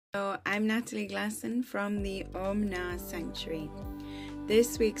Hello, I'm Natalie Glasson from the OmNa Sanctuary.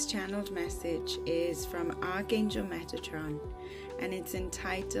 This week's channeled message is from Archangel Metatron and it's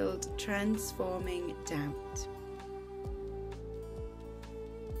entitled Transforming Doubt.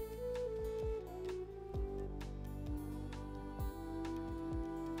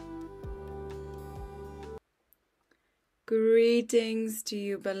 Greetings to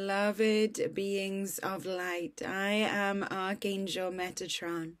you, beloved beings of light. I am Archangel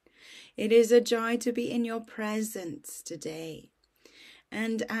Metatron. It is a joy to be in your presence today.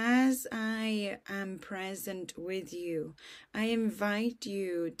 And as I am present with you, I invite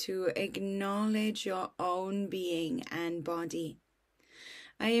you to acknowledge your own being and body.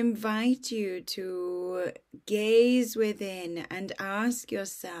 I invite you to gaze within and ask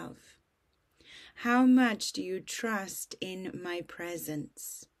yourself, how much do you trust in my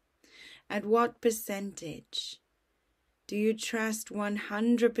presence? At what percentage? Do you trust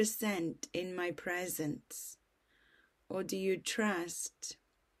 100% in my presence? Or do you trust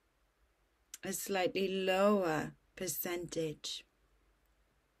a slightly lower percentage?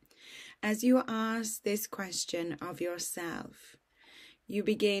 As you ask this question of yourself, you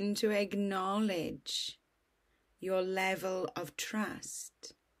begin to acknowledge your level of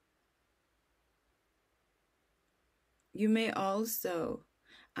trust. You may also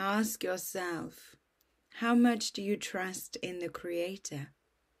ask yourself, how much do you trust in the Creator?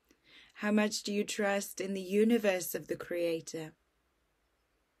 How much do you trust in the universe of the Creator?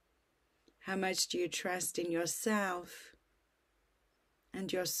 How much do you trust in yourself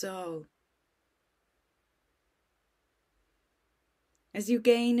and your soul? As you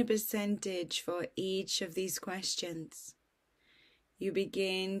gain a percentage for each of these questions, you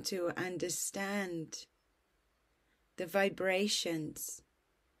begin to understand the vibrations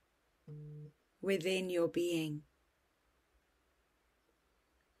within your being.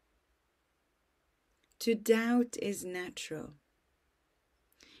 To doubt is natural.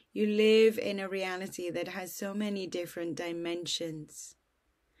 You live in a reality that has so many different dimensions.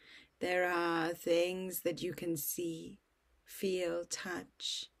 There are things that you can see, feel,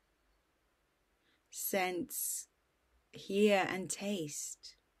 touch, sense, hear, and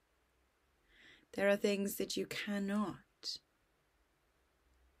taste. There are things that you cannot.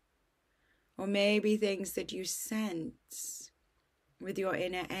 Or maybe things that you sense with your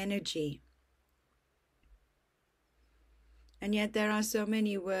inner energy. And yet there are so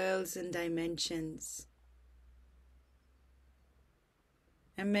many worlds and dimensions.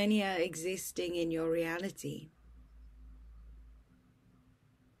 And many are existing in your reality.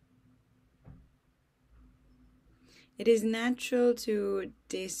 It is natural to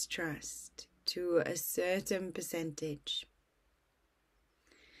distrust to a certain percentage.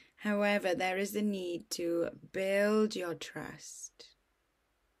 However, there is a need to build your trust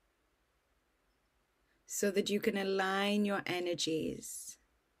so that you can align your energies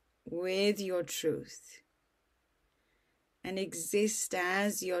with your truth and exist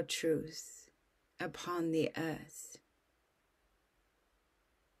as your truth upon the earth.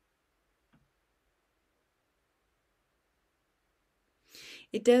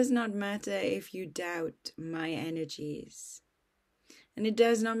 It does not matter if you doubt my energies. And it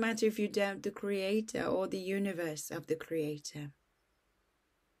does not matter if you doubt the Creator or the universe of the Creator.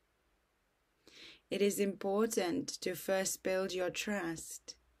 It is important to first build your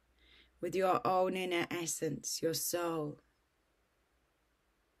trust with your own inner essence, your soul,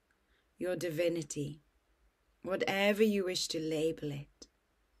 your divinity, whatever you wish to label it.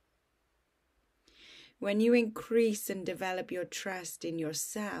 When you increase and develop your trust in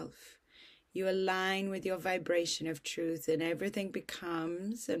yourself, you align with your vibration of truth and everything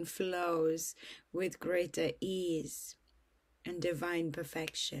becomes and flows with greater ease and divine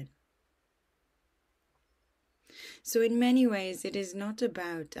perfection. So in many ways, it is not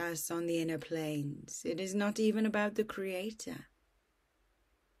about us on the inner planes. It is not even about the Creator.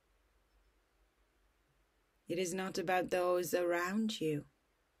 It is not about those around you.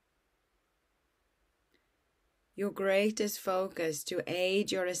 Your greatest focus to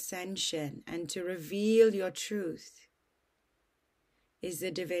aid your ascension and to reveal your truth is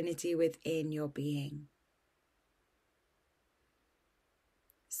the divinity within your being.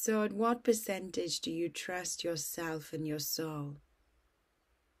 So at what percentage do you trust yourself and your soul?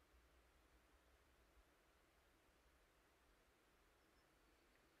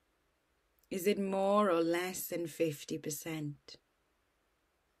 Is it more or less than 50%?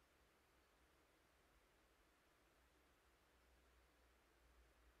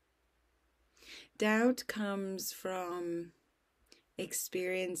 Doubt comes from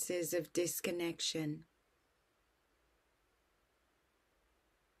experiences of disconnection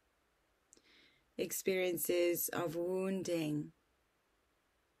experiences of wounding,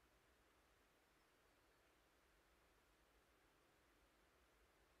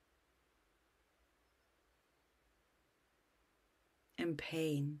 and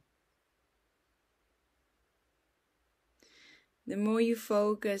pain. The more you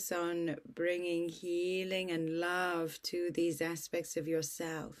focus on bringing healing and love to these aspects of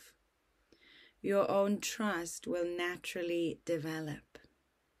yourself, your own trust will naturally develop.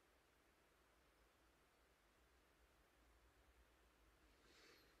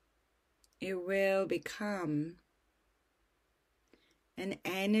 It will become an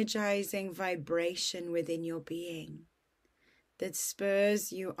energizing vibration within your being that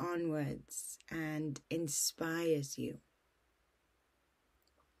spurs you onwards and inspires you.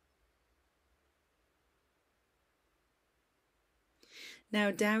 Now,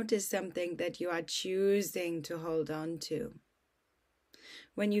 doubt is something that you are choosing to hold on to.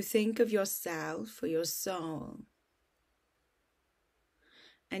 When you think of yourself or your soul,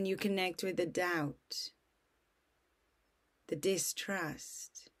 and you connect with the doubt, the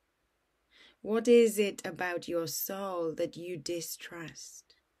distrust, what is it about your soul that you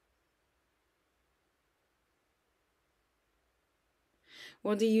distrust?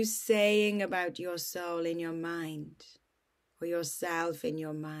 What are you saying about your soul in your mind? Or yourself in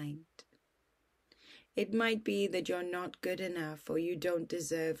your mind? It might be that you're not good enough or you don't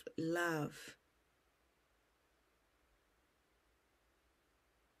deserve love.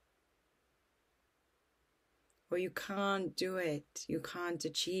 Or you can't do it, you can't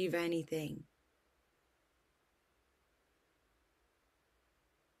achieve anything.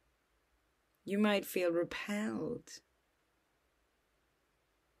 You might feel repelled,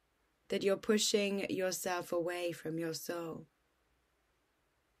 that you're pushing yourself away from your soul.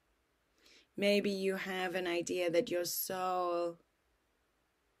 Maybe you have an idea that your soul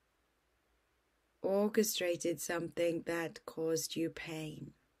orchestrated something that caused you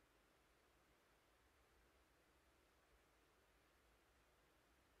pain.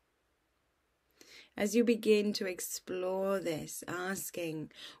 As you begin to explore this,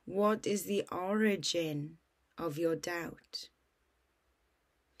 asking, what is the origin of your doubt?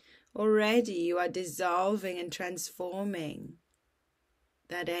 Already you are dissolving and transforming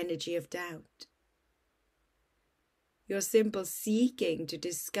that energy of doubt. Your simple seeking to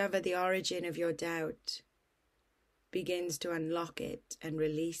discover the origin of your doubt begins to unlock it and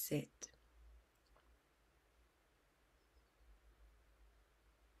release it.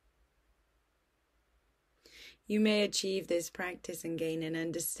 You may achieve this practice and gain an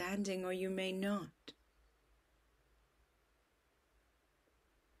understanding, or you may not.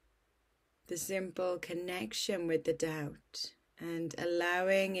 The simple connection with the doubt and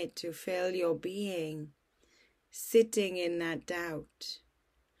allowing it to fill your being, sitting in that doubt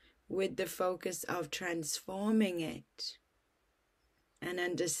with the focus of transforming it and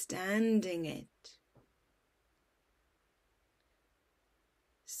understanding it,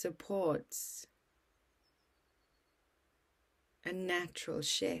 supports a natural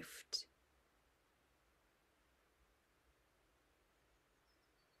shift.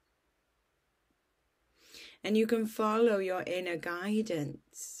 And you can follow your inner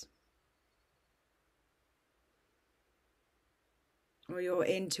guidance or your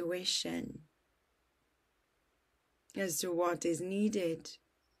intuition as to what is needed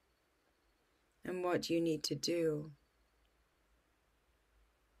and what you need to do.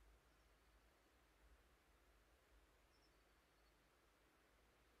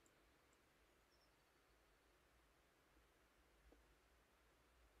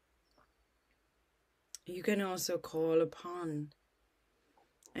 You can also call upon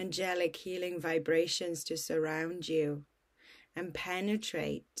angelic healing vibrations to surround you and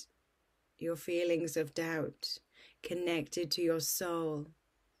penetrate your feelings of doubt connected to your soul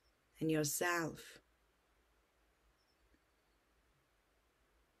and yourself.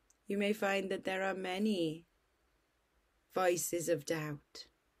 You may find that there are many voices of doubt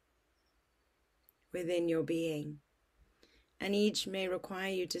within your being, and each may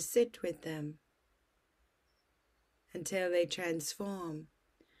require you to sit with them until they transform,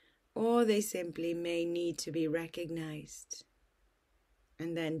 or they simply may need to be recognized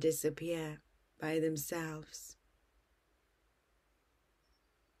and then disappear by themselves.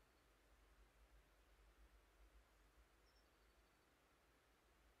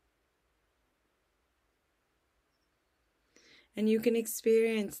 And you can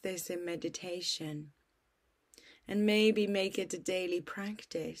experience this in meditation and maybe make it a daily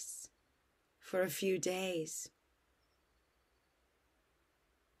practice for a few days.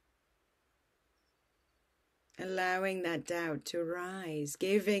 Allowing that doubt to rise,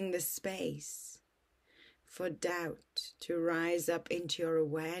 giving the space for doubt to rise up into your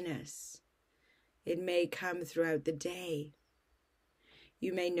awareness. It may come throughout the day.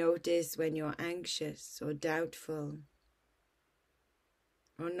 You may notice when you're anxious or doubtful,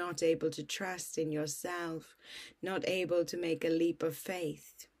 or not able to trust in yourself, not able to make a leap of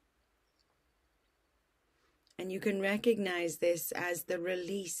faith. And you can recognize this as the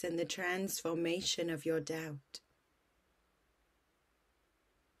release and the transformation of your doubt.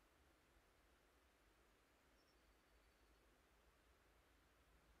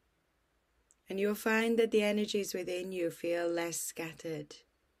 And you'll find that the energies within you feel less scattered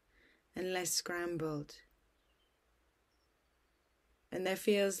and less scrambled. And there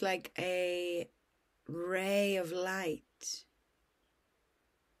feels like a ray of light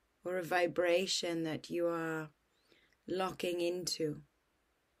or a vibration that you are locking into.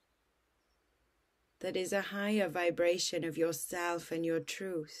 That is a higher vibration of yourself and your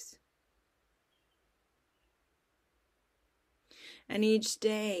truth. And each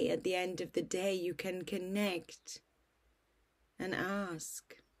day, at the end of the day, you can connect and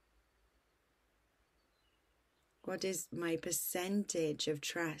ask, what is my percentage of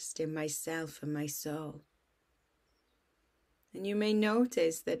trust in myself and my soul? And you may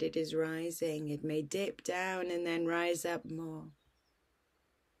notice that it is rising. It may dip down and then rise up more.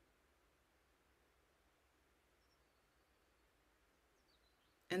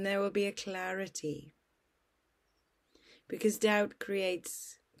 And there will be a clarity. Because doubt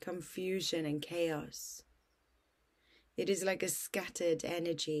creates confusion and chaos. It is like a scattered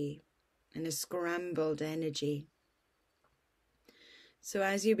energy and a scrambled energy. So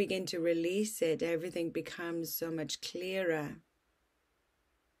as you begin to release it, everything becomes so much clearer,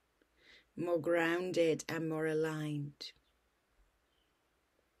 more grounded and more aligned.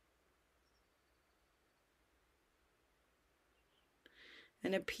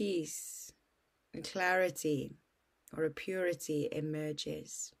 And a peace, a clarity, or a purity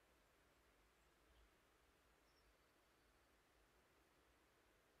emerges.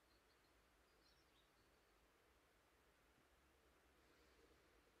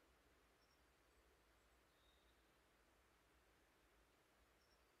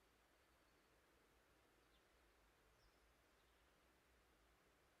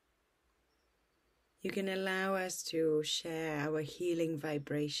 You can allow us to share our healing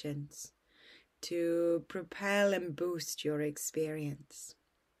vibrations to propel and boost your experience.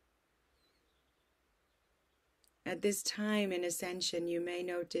 At this time in Ascension, you may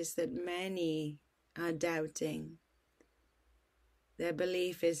notice that many are doubting. Their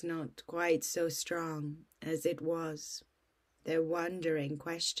belief is not quite so strong as it was. They're wondering,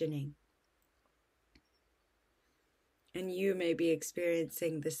 questioning. And you may be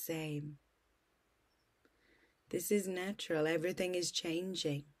experiencing the same. This is natural. Everything is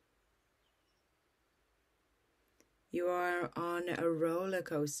changing. You are on a roller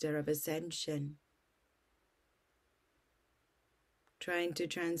coaster of ascension, trying to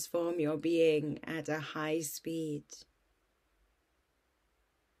transform your being at a high speed.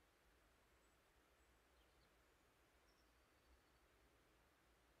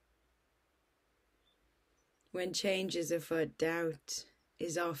 When change is afoot, doubt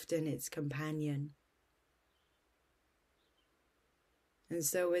is often its companion. And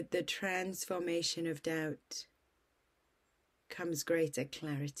so with the transformation of doubt comes greater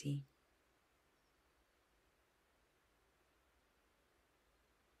clarity.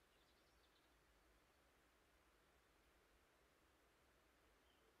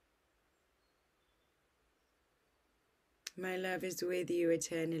 My love is with you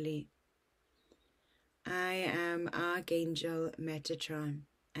eternally. I am Archangel Metatron.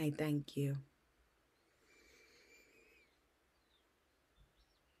 I thank you.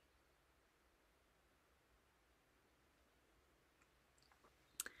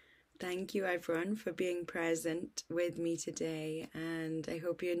 Thank you everyone for being present with me today, and I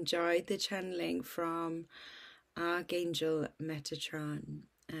hope you enjoyed the channeling from Archangel Metatron,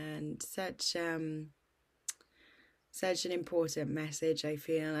 and such an important message. I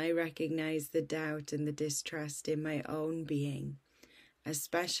feel I recognize the doubt and the distrust in my own being,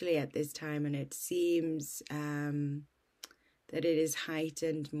 especially at this time, and it seems that it is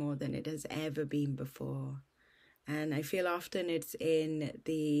heightened more than it has ever been before. And I feel often it's in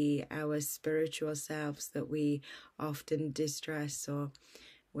our spiritual selves that we often distrust, or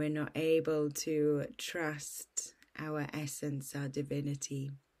we're not able to trust our essence, our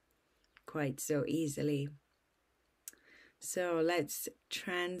divinity, quite so easily. So let's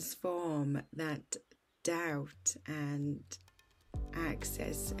transform that doubt and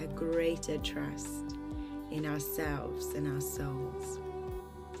access a greater trust in ourselves and our souls.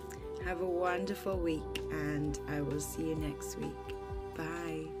 Have Have a wonderful week, and I will see you next week.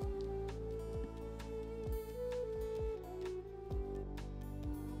 Bye.